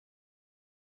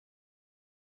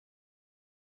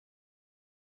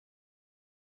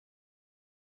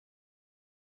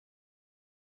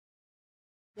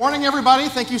Morning, everybody.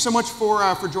 Thank you so much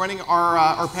for joining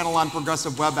our panel on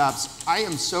progressive web apps. I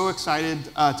am so excited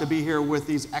to be here with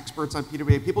these experts on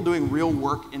PWA, people doing real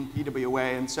work in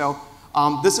PWA. And so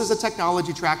this is a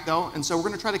technology track, though, and so we're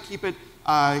going to try to keep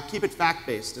it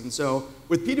fact-based. And so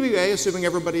with PWA, assuming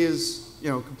everybody is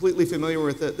completely familiar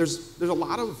with it, there's a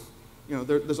lot of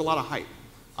there's a lot of hype,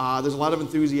 there's a lot of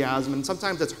enthusiasm, and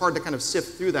sometimes it's hard to kind of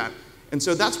sift through that. And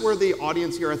so that's where the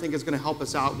audience here, I think, is going to help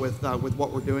us out with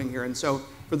what we're doing here. And so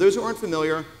for those who aren't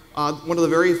familiar, one of the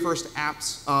very first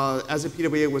apps as a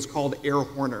PWA was called Air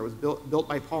Horner. It was built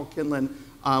by Paul Kinlan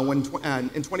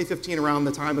in 2015, around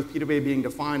the time of PWA being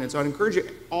defined. And so I'd encourage you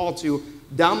all to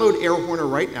download Air Horner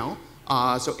right now,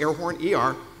 so Airhorn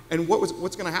ER. And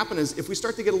what's going to happen is if we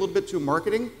start to get a little bit too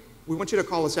marketing, we want you to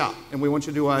call us out, and we want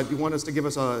you to give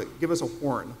us a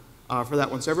horn for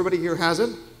that one. So everybody here has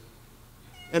it.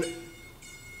 And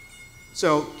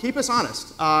so keep us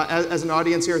honest as an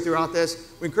audience here throughout this.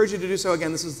 We encourage you to do so.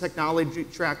 Again, this is a technology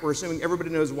track. We're assuming everybody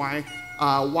knows why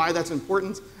that's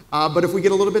important. But if we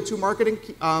get a little bit too marketing,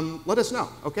 let us know,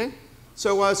 OK?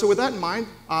 So with that in mind,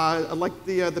 I'd like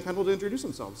the panel to introduce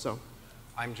themselves. So,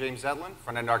 I'm James Edlin,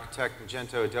 front-end architect,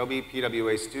 Magento, Adobe,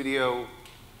 PWA Studio,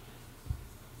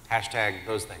 hashtag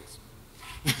those things.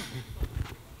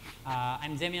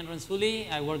 I'm Damian Ransuli.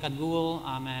 I work at Google.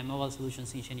 I'm a mobile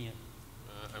solutions engineer.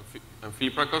 I'm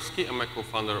Filip Rakowski. I'm a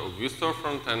co-founder of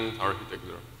ViewStorefront and architect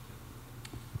there.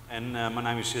 And my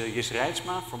name is Jis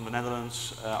Rijtsma from the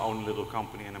Netherlands. I own a little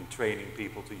company and I'm training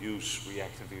people to use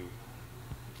React and Vue.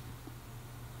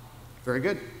 Very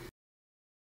good.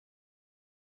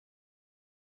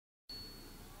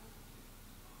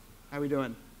 How are we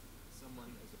doing?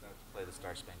 Someone is about to play the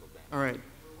Star Spangled Banner. All right.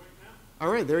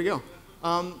 All right, there you go.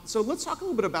 So let's talk a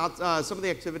little bit about some of the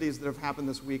activities that have happened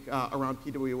this week around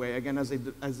PWA. Again, as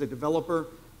a developer,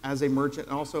 as a merchant,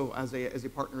 and also as a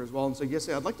partner as well. And so,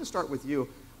 Jesse, I'd like to start with you.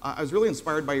 I was really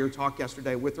inspired by your talk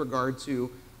yesterday with regard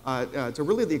to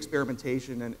really the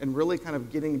experimentation and really kind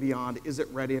of getting beyond, is it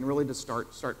ready, and really to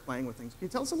start playing with things. Can you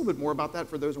tell us a little bit more about that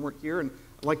for those who weren't here? And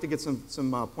I'd like to get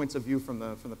some points of view from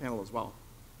the panel as well.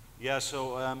 Yeah,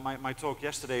 so my talk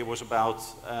yesterday was about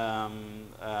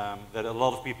that a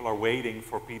lot of people are waiting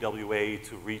for PWA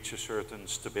to reach a certain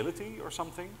stability or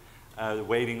something,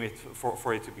 waiting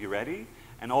for it to be ready.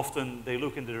 And often they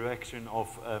look in the direction of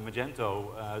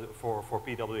Magento for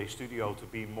PWA Studio to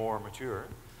be more mature.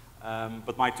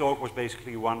 But my talk was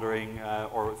basically wondering,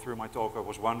 or through my talk I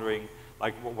was wondering,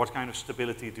 like, what kind of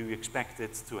stability do you expect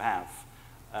it to have?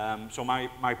 So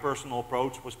my personal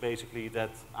approach was basically that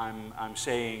I'm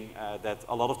saying that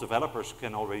a lot of developers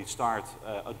can already start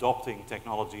adopting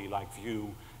technology like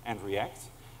Vue and React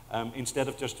instead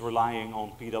of just relying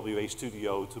on PWA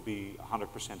Studio to be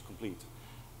 100% complete.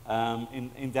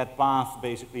 In that path,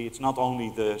 basically, it's not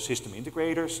only the system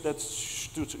integrators that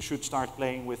should start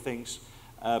playing with things,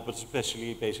 but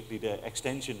especially basically the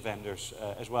extension vendors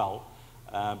as well.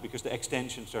 Because the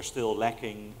extensions are still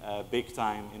lacking big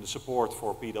time in the support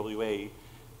for PWA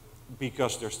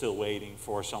because they're still waiting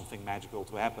for something magical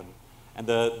to happen. And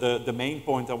the main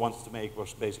point I wanted to make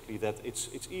was basically that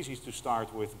it's easy to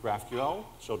start with GraphQL,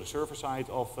 so the server side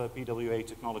of PWA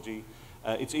technology.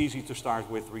 It's easy to start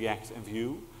with React and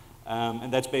Vue.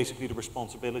 And that's basically the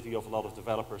responsibility of a lot of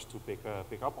developers to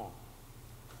pick up on.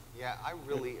 Yeah, I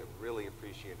really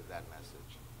appreciated that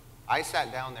message. I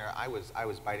sat down there, I was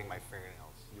biting my fingernails.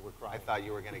 You were crying. I thought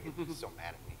you were going to get so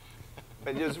mad at me.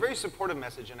 But it was a very supportive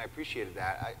message, and I appreciated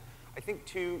that. I think,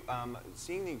 too,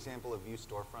 seeing the example of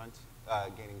ViewStorefront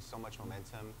gaining so much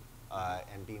momentum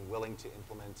and being willing to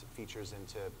implement features and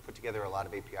to put together a lot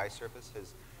of API surface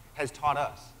has taught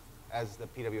us, as the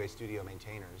PWA Studio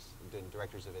maintainers and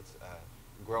directors of its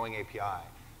growing API,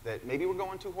 that maybe we're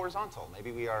going too horizontal.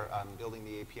 Maybe we are building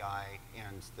the API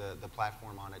and the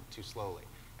platform on it too slowly.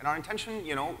 And our intention,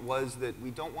 was that we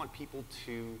don't want people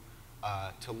to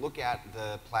look at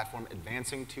the platform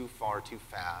advancing too far, too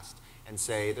fast, and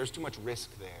say, there's too much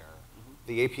risk there. Mm-hmm.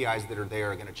 The APIs that are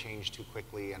there are going to change too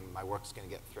quickly, and my work's going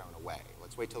to get thrown away.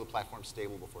 Let's wait till the platform's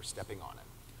stable before stepping on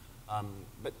it.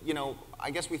 But, I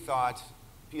guess we thought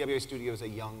PWA Studio is a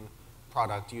young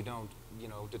product. You don't,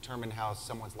 determine how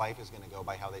someone's life is going to go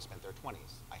by how they spent their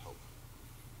 20s, I hope.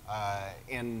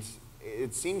 And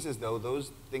it seems as though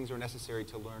those things are necessary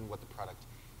to learn what the product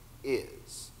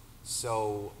is.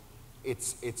 So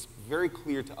it's very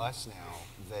clear to us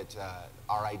now that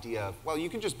our idea of, well, you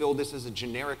can just build this as a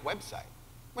generic website.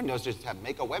 Windows just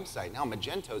make a website. Now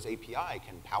Magento's API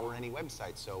can power any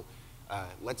website. So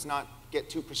let's not get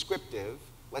too prescriptive.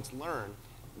 Let's learn.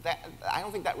 I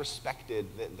don't think that respected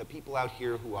the people out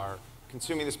here who are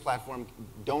consuming this platform,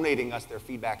 donating us their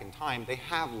feedback and time. They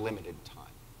have limited time.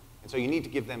 And so you need to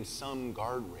give them some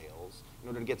guardrails in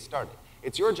order to get started.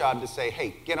 It's your job to say,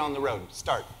 hey, get on the road,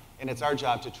 start. And it's our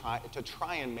job to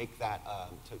try and make that,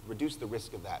 to reduce the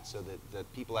risk of that so that the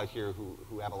people out here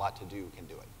who have a lot to do can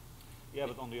do it. Yeah,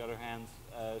 but on the other hand,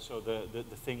 so the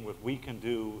thing what we can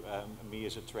do, me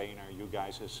as a trainer, you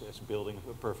guys as building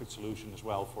a perfect solution as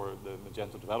well for the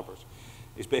Magento developers,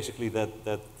 is basically that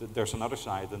there's another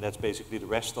side, and that's basically the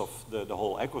rest of the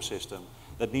whole ecosystem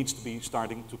that needs to be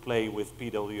starting to play with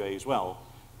PWA as well,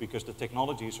 because the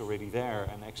technology is already there,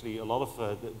 and actually a lot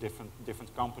of the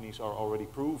different companies are already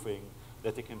proving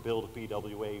that they can build a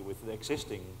PWA with the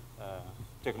existing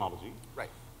technology. Right.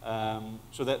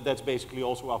 So that's basically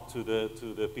also up to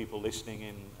the people listening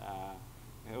in.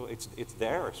 You know, it's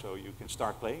there, so you can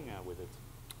start playing with it.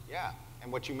 Yeah,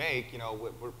 and what you make, you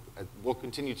know, we'll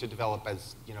continue to develop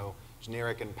as, you know,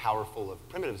 generic and powerful of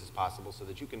primitives as possible so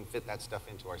that you can fit that stuff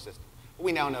into our system. But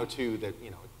we now know too that, you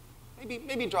know,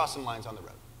 maybe draw some lines on the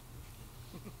road.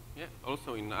 Yeah,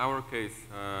 also in our case,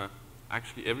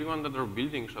 actually everyone that are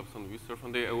building shops on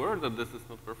ViewStorefront, they're aware that this is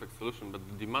not perfect solution, but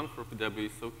the demand for PW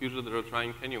is so huge that they're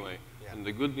trying anyway. Yeah. And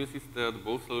the good news is that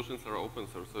both solutions are open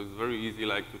source, so it's very easy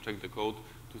like to check the code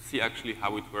to see actually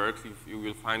how it works. If you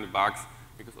will find bugs,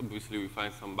 because obviously we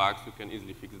find some bugs, you can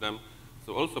easily fix them.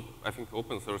 So also, I think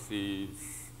open source is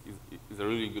a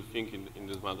really good thing in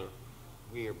this matter.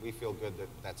 We feel good that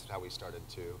that's how we started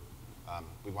too.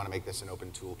 We want to make this an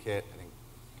open toolkit. I think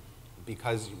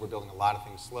because we're building a lot of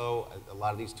things slow, a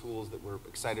lot of these tools that we're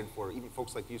excited for, even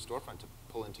folks like ViewStorefront to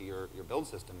pull into your build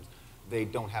systems, they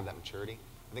don't have that maturity.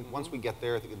 I think once we get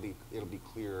there, I think it'll be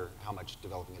clear how much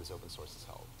developing it as open source has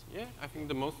helped. Yeah, I think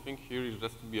the most thing here is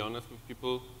just to be honest with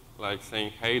people, like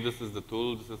saying, hey, this is the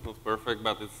tool, this is not perfect,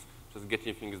 but it's just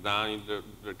getting things done.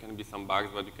 There can be some bugs,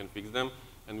 but you can fix them.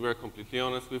 And we're completely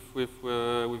honest with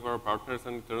our partners,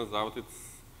 and it turns out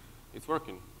it's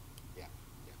working. Yeah,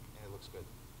 and it looks good.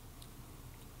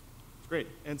 Great.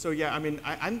 And so, yeah, I mean,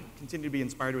 I continue to be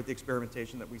inspired with the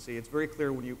experimentation that we see. It's very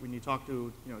clear when you talk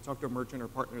to a merchant or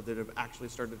partner that have actually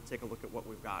started to take a look at what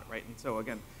we've got, right? And so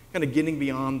again, kind of getting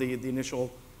beyond the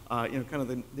initial, kind of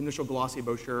the initial glossy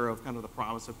brochure of kind of the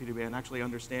promise of PWA and actually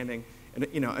understanding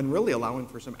and really allowing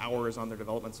for some hours on their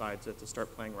development side to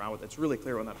start playing around with it. It's really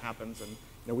clear when that happens,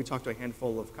 and we talk to a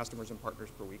handful of customers and partners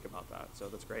per week about that. So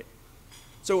that's great.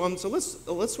 So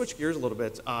let's switch gears a little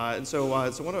bit, and so I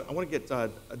want to get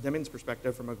Demian's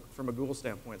perspective from a Google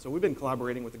standpoint. So we've been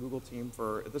collaborating with the Google team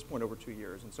for at this point over 2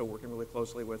 years, and so working really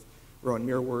closely with Rowan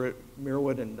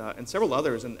Mirwood and several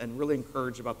others, and really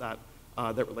encouraged about that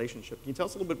relationship. Can you tell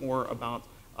us a little bit more about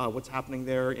what's happening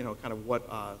there? You know, kind of what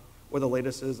the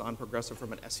latest is on Progressive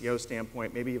from an SEO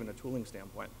standpoint, maybe even a tooling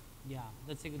standpoint. Yeah,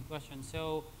 that's a good question.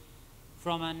 So,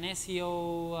 from an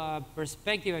SEO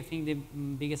perspective, I think the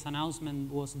biggest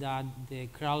announcement was that the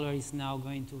crawler is now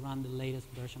going to run the latest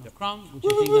version of Chrome, which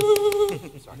I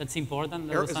think that's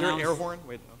important. Is there an air horn?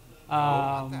 Wait,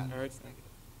 no.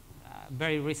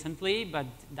 Very recently, but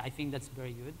I think that's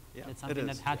very good. Yeah, that's something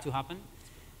that had to happen.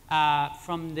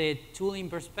 From the tooling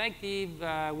perspective,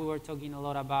 we were talking a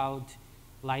lot about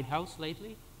Lighthouse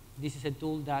lately. This is a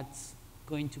tool that's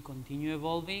going to continue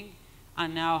evolving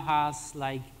and now has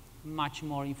like much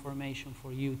more information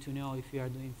for you to know if you are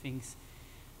doing things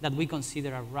that we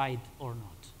consider are right or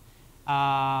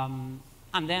not.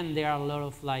 And then there are a lot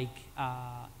of like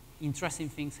interesting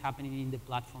things happening in the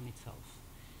platform itself.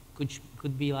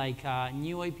 Could be like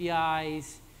new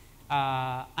APIs,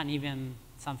 and even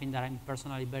something that I'm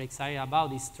personally very excited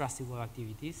about is trusted web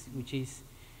activities, which is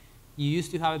you used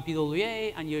to have a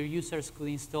PWA and your users could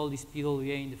install this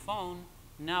PWA in the phone.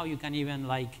 Now you can even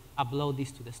like upload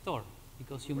this to the store,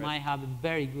 because you might have a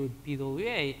very good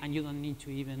PWA and you don't need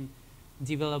to even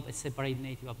develop a separate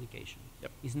native application.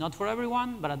 Yep. It's not for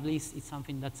everyone, but at least it's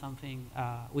something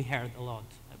we heard a lot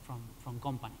from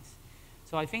companies.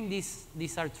 So I think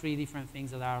these are three different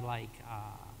things that are like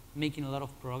making a lot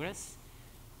of progress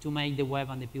to make the web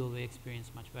and the PWA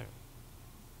experience much better.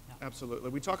 Yeah. Absolutely.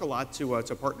 We talk a lot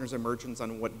to partners and merchants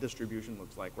on what distribution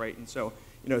looks like, right? And so,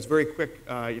 it's very quick,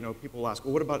 people ask,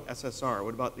 well, what about SSR?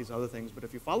 What about these other things? But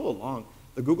if you follow along,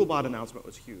 the Googlebot announcement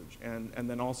was huge. And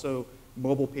then also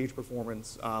mobile page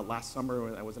performance last summer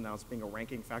when that was announced being a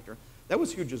ranking factor, that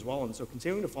was huge as well. And so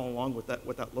continuing to follow along with that,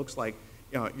 what that looks like,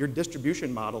 your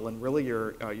distribution model and really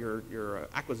your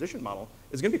acquisition model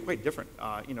is going to be quite different.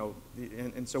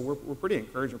 And so we're pretty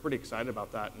encouraged. We're pretty excited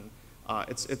about that. And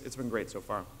it's been great so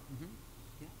far. Mm-hmm.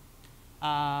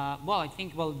 Yeah. Well, I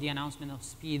think the announcement of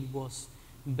speed was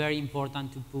very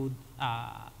important to put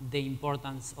the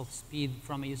importance of speed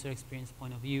from a user experience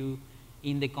point of view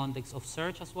in the context of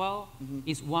search as well.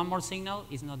 It's one more signal,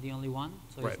 it's not the only one.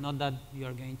 So it's not that you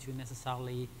are going to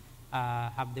necessarily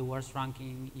have the worst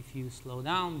ranking if you slow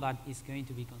down, but it's going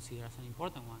to be considered as an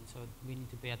important one. So we need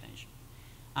to pay attention.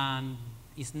 And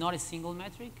it's not a single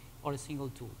metric or a single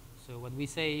tool. So what we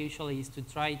say usually is to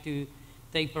try to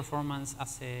take performance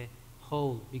as a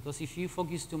whole. Because if you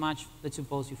focus too much, let's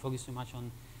suppose you focus too much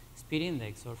on speed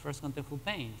index or first contentful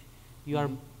paint,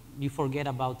 you forget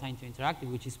about time to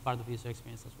interactive, which is part of user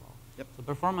experience as well. Yep. So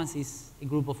performance is a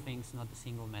group of things, not a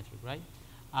single metric, right?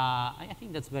 I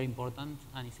think that's very important,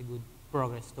 and it's a good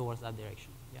progress towards that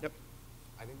direction. Yeah. Yep.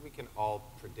 I think we can all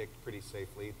predict pretty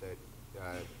safely that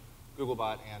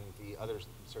Googlebot and the other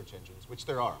search engines, which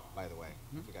there are, by the way,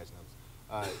 if you guys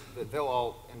know this, that they'll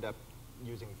all end up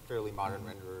using fairly modern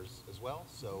renderers as well.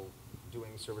 So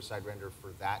doing server-side render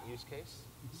for that use case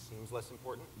seems less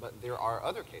important. But there are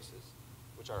other cases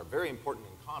which are very important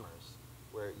in commerce,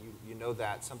 where you know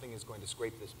that something is going to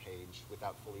scrape this page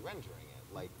without fully rendering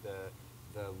it, like the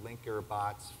linker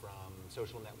bots from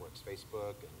social networks,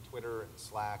 Facebook and Twitter and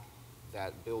Slack,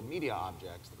 that build media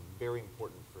objects that are very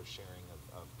important for sharing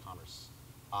of commerce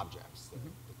objects, the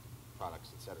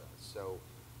products, et cetera. So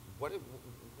what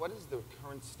is the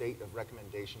current state of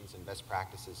recommendations and best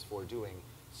practices for doing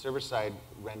server-side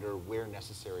render where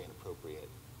necessary and appropriate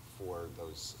for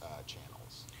those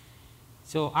channels?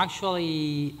 So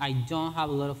actually, I don't have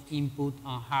a lot of input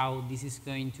on how this is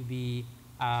going to be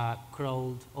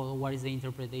crawled, or what is the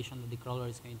interpretation that the crawler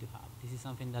is going to have. This is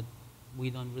something that we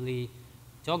don't really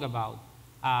talk about.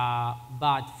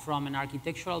 But from an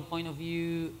architectural point of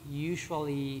view,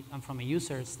 usually, and from a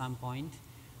user standpoint,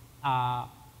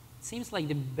 seems like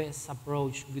the best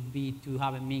approach would be to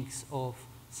have a mix of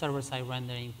server-side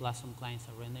rendering plus some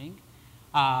client-side rendering.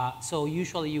 So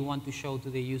usually you want to show to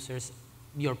the users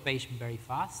your page very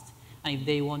fast. And if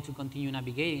they want to continue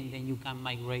navigating, then you can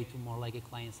migrate to more like a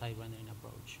client-side rendering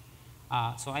approach.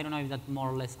 So I don't know if that more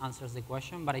or less answers the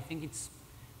question, but I think it's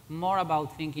more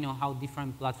about thinking of how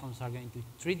different platforms are going to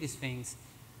treat these things.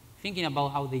 Thinking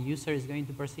about how the user is going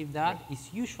to perceive that is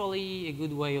usually a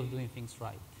good way of doing things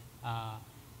right.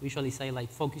 We usually say, like,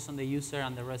 focus on the user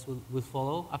and the rest will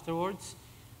follow afterwards.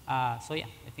 So yeah,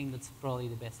 I think that's probably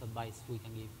the best advice we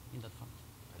can give in that front.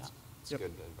 That's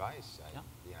good advice.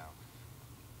 You know,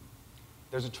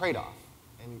 there's a trade-off.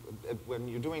 And when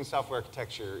you're doing software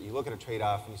architecture, you look at a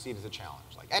trade-off and you see it as a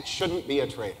challenge. Like, that shouldn't be a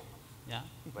trade-off. Yeah.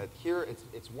 But here,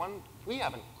 it's one we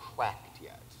haven't cracked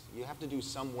yet. You have to do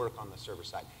some work on the server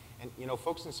side. And you know,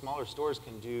 folks in smaller stores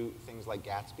can do things like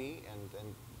Gatsby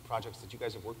and projects that you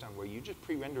guys have worked on where you just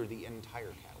pre-render the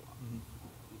entire catalog.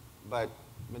 But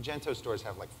Magento stores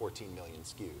have like 14 million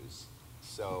SKUs.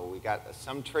 So we got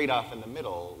some trade-off in the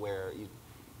middle where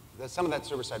some of that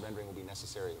server-side rendering will be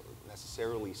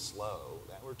necessarily slow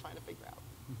that we're trying to figure out.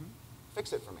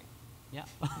 Fix it for me. Yeah.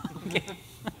 Okay.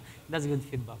 That's good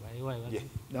feedback, right? Yeah.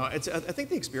 No, I think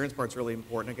the experience part's really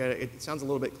important. Again, it sounds a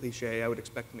little bit cliche. I would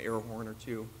expect an error horn or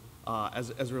two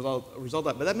as a result of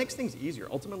that. But that makes things easier.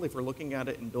 Ultimately, if we're looking at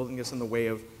it and building this in the way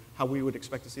of how we would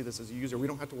expect to see this as a user, we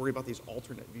don't have to worry about these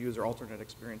alternate views or alternate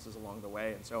experiences along the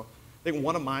way. And so I think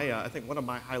one of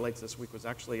my highlights this week was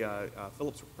actually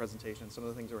Philip's presentation. Some of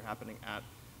the things that were happening at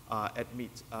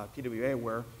Meet PWA,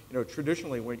 where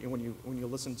traditionally when you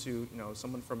listen to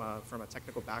someone from a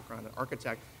technical background, an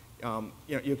architect,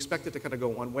 you expect it to kind of go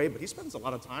one way, but he spends a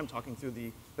lot of time talking through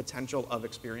the potential of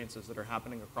experiences that are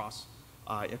happening across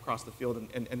the field,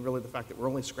 and really the fact that we're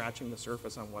only scratching the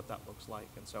surface on what that looks like.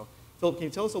 And so, Philip, can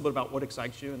you tell us a little bit about what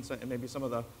excites you, and maybe some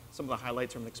of the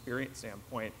highlights from an experience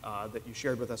standpoint that you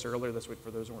shared with us earlier this week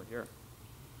for those who weren't here?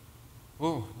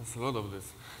 Oh, there's a lot of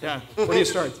this. Yeah. Where do you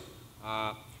start?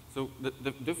 So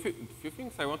the few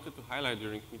things I wanted to highlight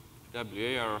during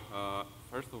PWA are,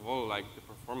 first of all, like the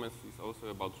performance is also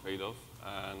about trade-offs.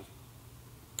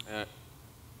 And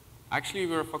actually,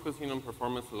 we're focusing on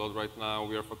performance a lot right now.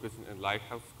 We are focusing on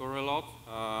Lighthouse score a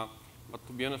lot. But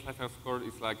to be honest, Lighthouse score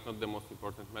is like not the most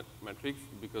important metrics,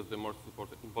 because the most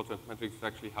important metrics is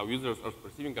actually how users are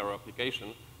perceiving our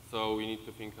application. So we need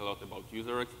to think a lot about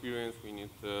user experience. We need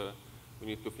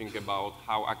to think about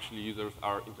how actually users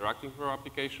are interacting with our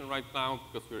application right now,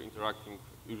 because we're interacting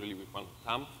usually with one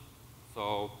thumb.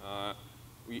 So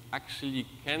we actually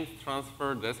can't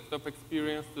transfer desktop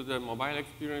experience to the mobile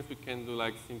experience. We can do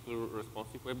like simple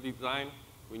responsive web design.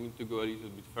 We need to go a little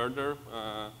bit further.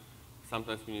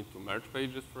 Sometimes we need to merge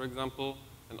pages, for example.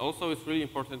 And also, it's really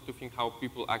important to think how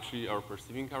people actually are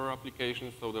perceiving our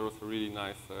application. So there was a really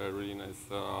nice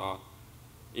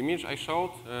image I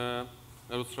showed.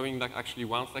 I was showing that actually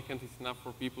 1 second is enough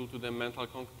for people to then mental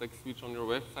context switch on your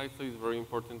website, so it's very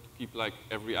important to keep like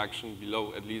every action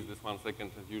below at least this 1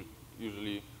 second, and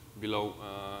usually below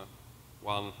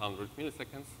 100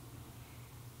 milliseconds.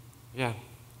 Yeah,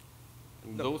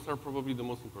 and those are probably the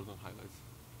most important highlights.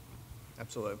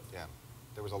 Absolutely. Yeah,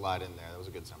 there was a lot in there. That was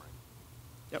a good summary.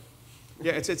 Yep.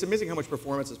 Yeah, it's amazing how much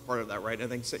performance is part of that, right? I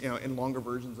think in longer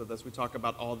versions of this, we talk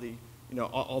about all the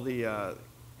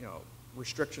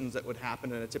restrictions that would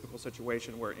happen in a typical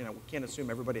situation where we can't assume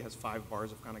everybody has 5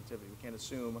 bars of connectivity. We can't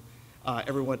assume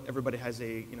everybody has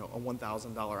a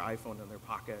 $1,000 iPhone in their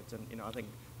pocket. And I think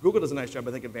Google does a nice job,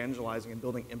 I think, evangelizing and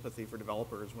building empathy for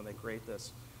developers when they create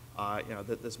this.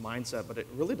 This mindset, but it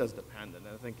really does depend, and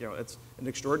I think it's an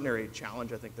extraordinary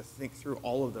challenge. I think to think through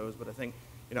all of those, but I think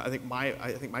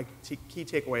my key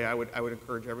takeaway I would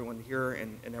encourage everyone here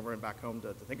and everyone back home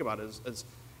to think about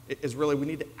is really we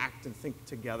need to act and think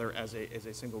together as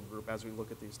a single group as we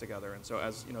look at these together. And so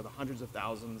as the hundreds of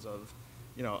thousands of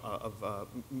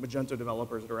Magento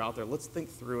developers that are out there, let's think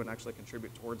through and actually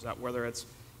contribute towards that. Whether it's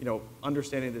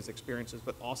understanding these experiences,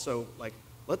 but also like.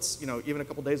 Let's, even a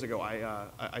couple days ago,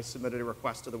 I submitted a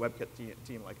request to the WebKit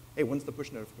team, like, hey, when's the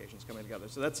push notifications coming together?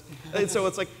 So so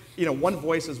it's like, one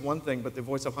voice is one thing, but the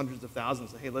voice of hundreds of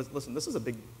thousands, hey, listen, this is a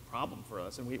big problem for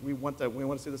us, and we want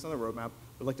to see this on the roadmap.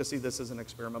 We'd like to see this as an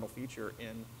experimental feature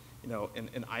in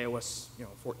iOS,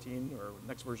 14 or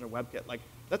next version of WebKit. Like,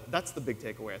 that's the big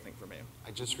takeaway, I think, for me.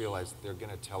 I just realized they're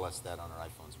going to tell us that on our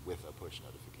iPhones with a push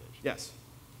notification. Yes.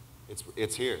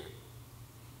 It's here.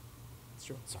 It's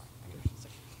true. Sorry.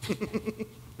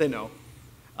 They know.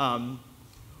 Well,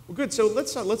 good. So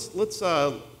let's.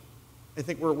 I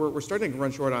think we're starting to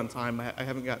run short on time. I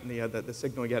haven't gotten the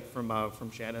signal yet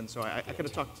from Shannon. So I could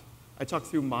have talked. I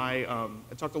talked a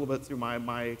little bit through my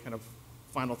kind of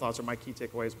final thoughts or my key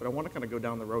takeaways. But I want to kind of go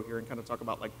down the road here and kind of talk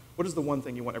about like what is the one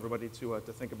thing you want everybody to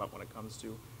think about when it comes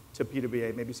to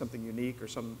P2BA? Maybe something unique or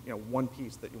some one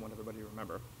piece that you want everybody to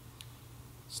remember.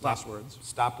 Last words.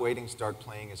 Stop waiting, start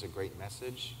playing is a great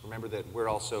message. Remember that we're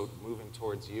also moving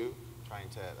towards you, trying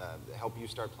to help you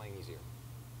start playing easier.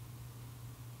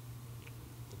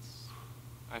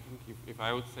 I think if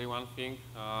I would say one thing,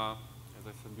 as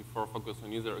I said before, focus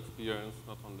on user experience,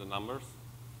 not on the numbers.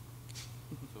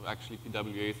 So actually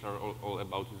PWAs are all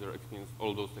about user experience.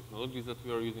 All those technologies that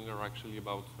we are using are actually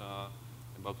about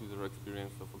user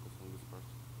experience, so focus on this part.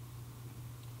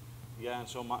 Yeah, and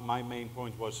so my main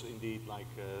point was indeed like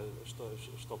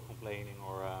stop complaining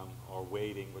or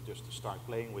waiting, but just to start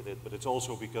playing with it. But it's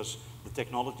also because the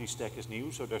technology stack is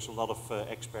new, so there's a lot of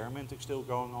experimenting still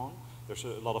going on. There's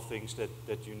a lot of things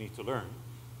that you need to learn,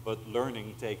 but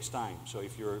learning takes time. So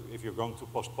if you're going to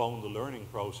postpone the learning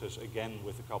process again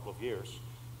with a couple of years,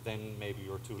 then maybe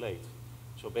you're too late.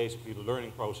 So basically, the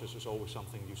learning process is always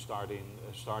something you start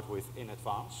with in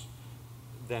advance.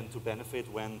 Then to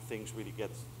benefit when things really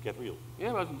get real.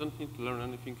 Yeah, but you don't need to learn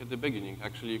anything at the beginning.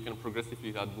 Actually, you can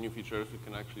progressively add new features. You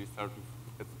can actually start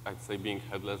with, I'd say, being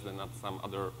headless and add some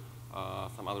other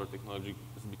technology.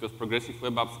 Because progressive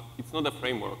web apps, it's not a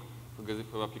framework.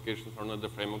 Progressive web applications are not a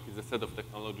framework. It's a set of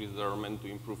technologies that are meant to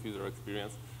improve user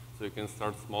experience. So you can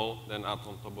start small, then add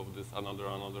on top of this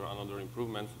another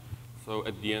improvements. So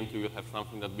at the end, you will have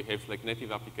something that behaves like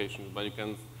native applications, but you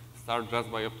can start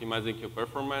just by optimizing your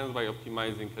performance, by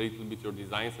optimizing a little bit your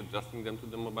designs, adjusting them to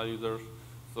the mobile users.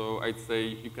 So I'd say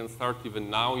you can start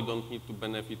even now. You don't need to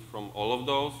benefit from all of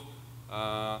those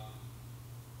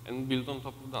and build on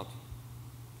top of that.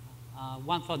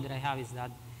 One thought that I have is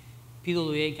that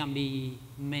PWA can be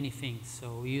many things.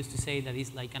 So we used to say that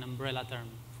it's like an umbrella term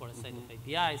for a set of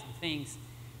APIs and things,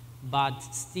 but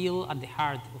still at the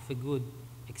heart of a good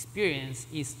experience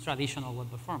is traditional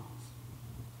web performance.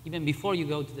 Even before you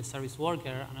go to the service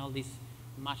worker and all these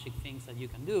magic things that you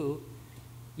can do,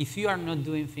 if you are not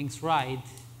doing things right,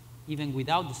 even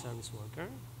without the service worker,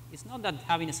 it's not that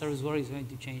having a service worker is going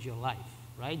to change your life,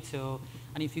 right? So,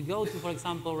 and if you go to, for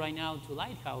example, right now to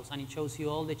Lighthouse and it shows you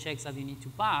all the checks that you need to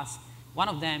pass, one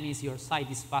of them is your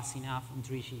site is fast enough on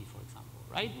 3G, for example,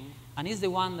 right? And it's the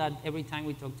one that every time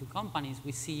we talk to companies,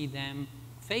 we see them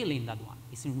failing that one.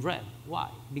 It's in red. Why?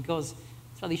 Because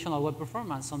traditional web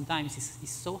performance sometimes is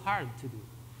so hard to do,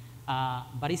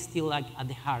 but it's still like at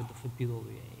the heart of a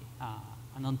PWA.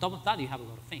 And on top of that, you have a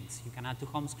lot of things. You can add to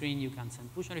home screen, you can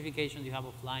send push notifications, you have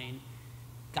offline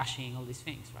caching, all these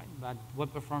things, right? But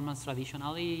web performance,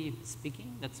 traditionally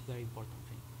speaking, that's a very important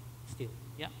thing still,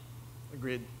 yeah?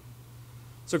 Agreed.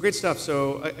 So great stuff.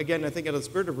 So again, I think in the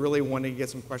spirit of really wanting to get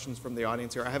some questions from the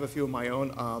audience here, I have a few of my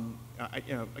own.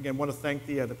 Again, want to thank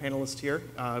the panelists here.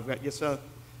 I've got Yissa,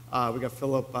 We got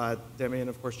Philip, Demi, and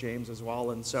of course James as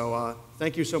well. And so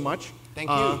thank you so much. Thank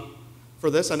you. For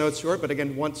this. I know it's short, but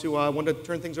again, want to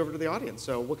turn things over to the audience.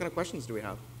 So what kind of questions do we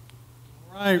have?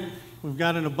 All right, we've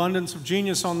got an abundance of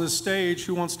genius on this stage.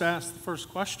 Who wants to ask the first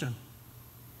question?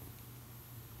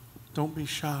 Don't be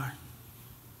shy.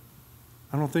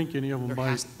 I don't think any of them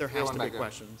bite. There has to be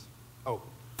questions. Oh.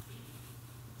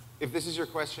 If this is your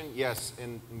question, yes,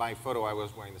 in my photo I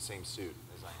was wearing the same suit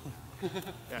as I am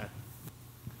now. Yeah.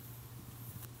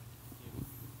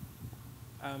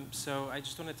 So I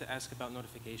just wanted to ask about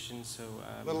notifications. So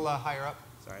A little higher up.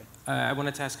 Sorry. I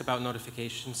wanted to ask about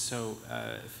notifications. So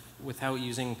without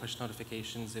using push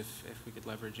notifications, if we could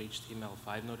leverage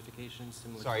HTML5 notifications,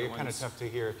 similar Sorry, to you're kind of tough to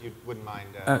hear. If you wouldn't mind.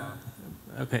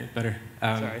 Okay, better.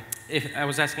 Sorry. If I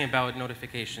was asking about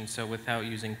notifications, so without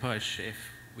using push, if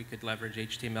we could leverage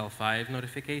HTML5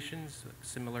 notifications,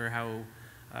 similar how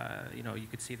you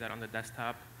could see that on the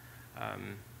desktop.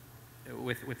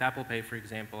 With Apple Pay, for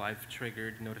example, I've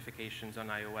triggered notifications on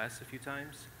iOS a few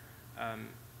times.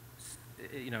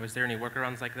 Is there any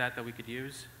workarounds like that we could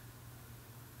use?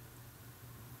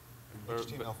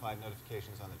 HTML5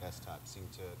 notifications on the desktop seem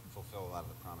to fulfill a lot of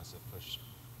the promise of push,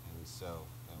 and so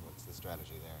what's the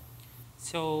strategy there?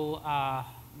 So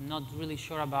not really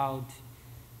sure about,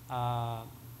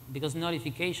 because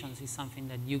notifications is something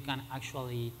that you can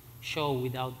actually show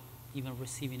without even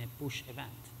receiving a push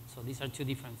event. So these are two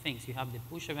different things. You have the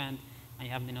push event and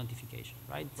you have the notification,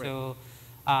 right? So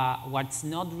what's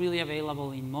not really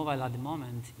available in mobile at the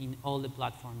moment in all the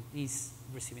platforms is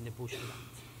receiving the push event.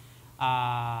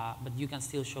 But you can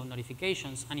still show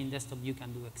notifications, and in desktop you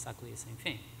can do exactly the same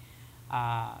thing.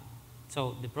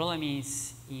 So the problem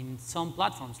is in some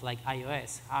platforms like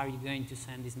iOS, how are you going to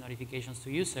send these notifications to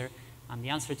user? And the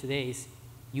answer today is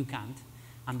you can't.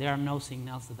 And there are no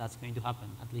signals that that's going to happen,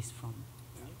 at least from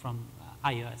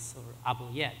iOS or Apple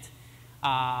yet.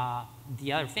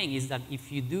 The other thing is that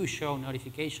if you do show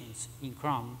notifications in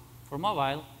Chrome for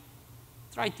mobile,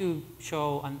 try to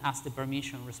show and ask the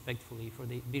permission respectfully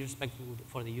be respectful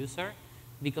for the user,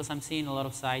 because I'm seeing a lot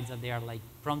of sites that they are like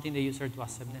prompting the user to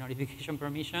accept the notification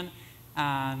permission,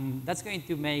 and that's going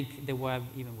to make the web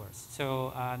even worse.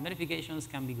 So notifications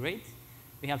can be great.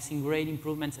 We have seen great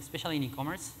improvements, especially in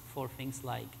e-commerce, for things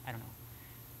like, I don't know,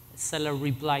 seller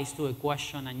replies to a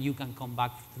question and you can come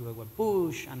back through a web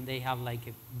push, and they have like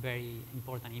a very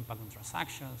important impact on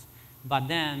transactions, but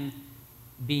then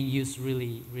being used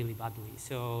really, really badly.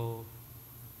 So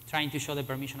trying to show the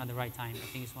permission at the right time, I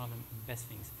think is one of the best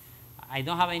things. I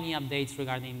don't have any updates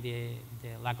regarding the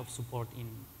lack of support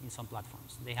in some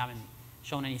platforms. They haven't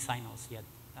shown any signals yet.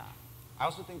 I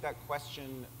also think that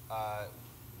question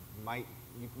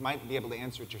you might be able to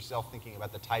answer it yourself, thinking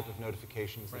about the type of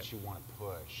notifications that you want to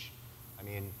push. I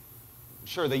mean,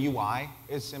 sure, the UI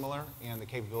is similar and the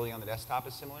capability on the desktop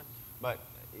is similar, but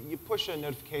you push a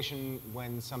notification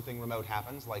when something remote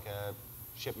happens, like a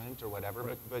shipment or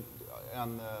whatever, but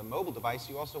on the mobile device,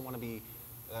 you also want to be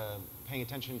paying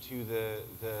attention to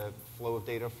the flow of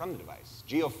data from the device.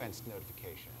 Geofenced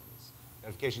notifications,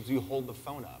 notifications you hold the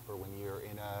phone up, or when you're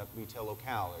in a retail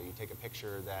locale, or you take a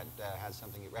picture that has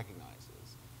something it recognizes.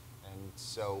 And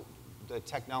so the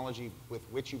technology with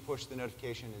which you push the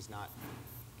notification is not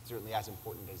certainly as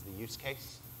important as the use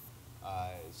case.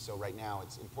 So right now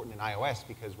it's important in iOS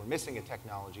because we're missing a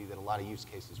technology that a lot of use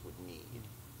cases would need.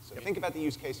 So think about the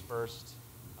use case first,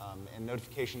 and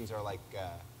notifications are like,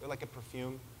 they're like a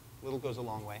perfume. Little goes a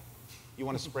long way. You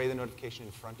want to spray the notification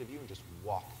in front of you and just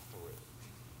walk through.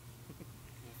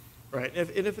 Right,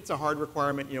 and if it's a hard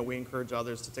requirement, we encourage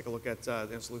others to take a look at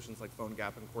solutions like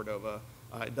PhoneGap and Cordova.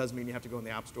 It does mean you have to go in the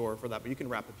App Store for that, but you can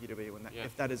wrap a P2P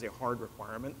if that is a hard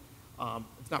requirement.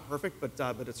 It's not perfect, but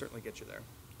it certainly gets you there.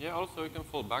 Yeah, also you can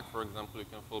fall back, for example, you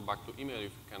can fall back to email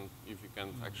if you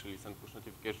can't actually send push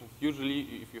notifications. Usually,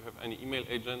 if you have any email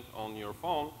agent on your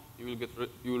phone, you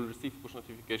will receive push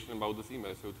notification about this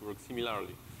email, so it works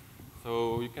similarly.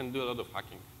 So you can do a lot of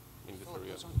hacking in this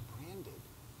area. Those aren't branded.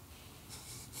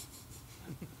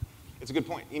 It's a good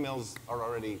point. Emails are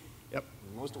already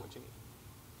most of what you need.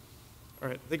 All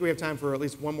right, I think we have time for at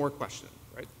least one more question,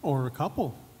 right? Or a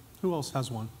couple. Who else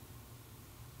has one?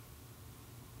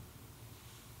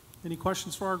 Any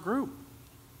questions for our group?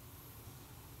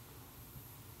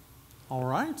 All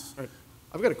right. All right,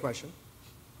 I've got a question.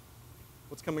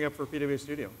 What's coming up for PW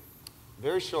Studio?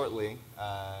 Very shortly,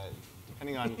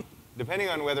 depending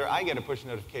on whether I get a push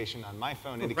notification on my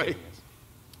phone indicating this,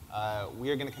 we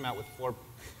are going to come out with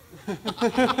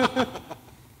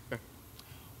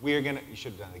you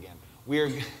should have done it again. We're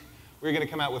going to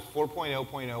come out with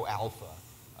 4.0.0 alpha,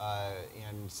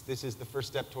 and this is the first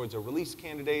step towards a release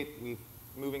candidate. We've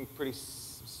moving pretty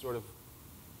sort of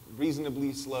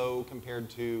reasonably slow compared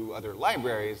to other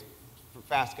libraries,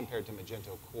 fast compared to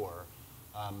Magento core.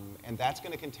 And that's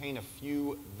going to contain a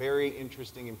few very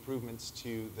interesting improvements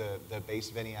to the base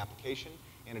Venia application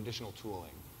and additional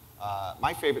tooling.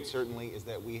 My favorite certainly is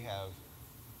that we have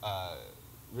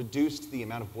reduced the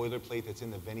amount of boilerplate that's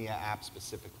in the Venia app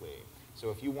specifically. So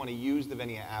if you want to use the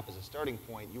Venia app as a starting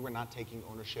point, you are not taking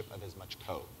ownership of as much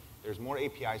code. There's more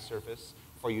API surface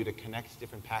for you to connect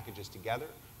different packages together,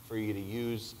 for you to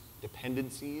use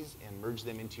dependencies and merge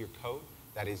them into your code.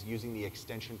 That is using the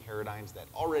extension paradigms that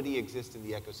already exist in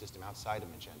the ecosystem outside of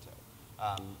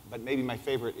Magento. But maybe my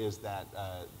favorite is that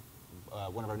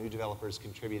one of our new developers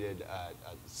contributed a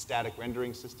static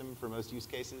rendering system for most use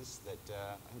cases that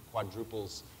I think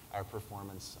quadruples our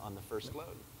performance on the first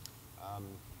load.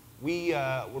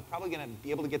 We're probably going to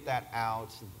be able to get that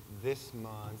out this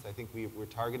month. I think we're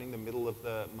targeting the middle of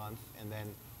the month. And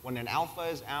then when an alpha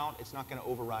is out, it's not going to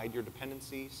override your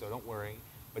dependency, so don't worry.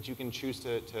 But you can choose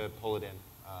to pull it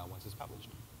in once it's published.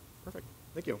 Perfect.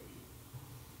 Thank you.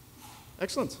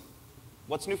 Excellent.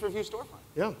 What's new for Vue Storefront?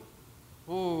 Yeah.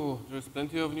 Oh, there's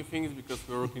plenty of new things because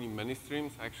we're working in many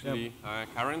streams. Actually,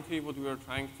 currently what we are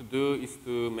trying to do is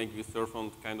to make the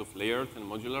storefront kind of layered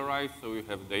and modularized. So you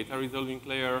have data resolving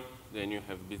layer, then you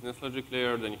have business logic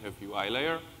layer, then you have UI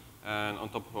layer. And on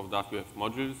top of that, we have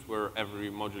modules where every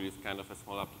module is kind of a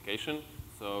small application.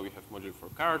 So we have module for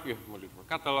cart, we have module for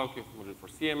catalog, we have module for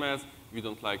CMS. If you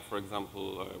don't like, for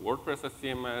example, WordPress as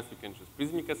CMS, you can choose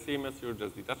Prismic as CMS. You're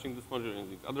just detaching this module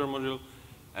and this other module.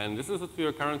 And this is what we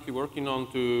are currently working on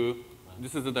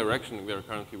this is the direction we are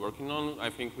currently working on. I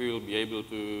think we will be able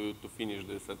to finish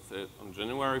this on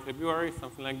January, February,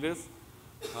 something like this.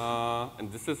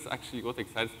 And this is actually what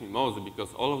excites me most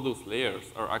because all of those layers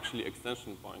are actually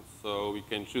extension points. So we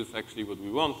can choose actually what we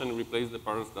want and replace the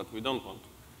parts that we don't want.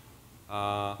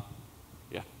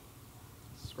 Yeah.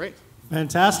 That's great.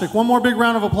 Fantastic. One more big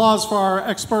round of applause for our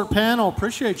expert panel.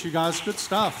 Appreciate you guys. Good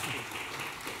stuff.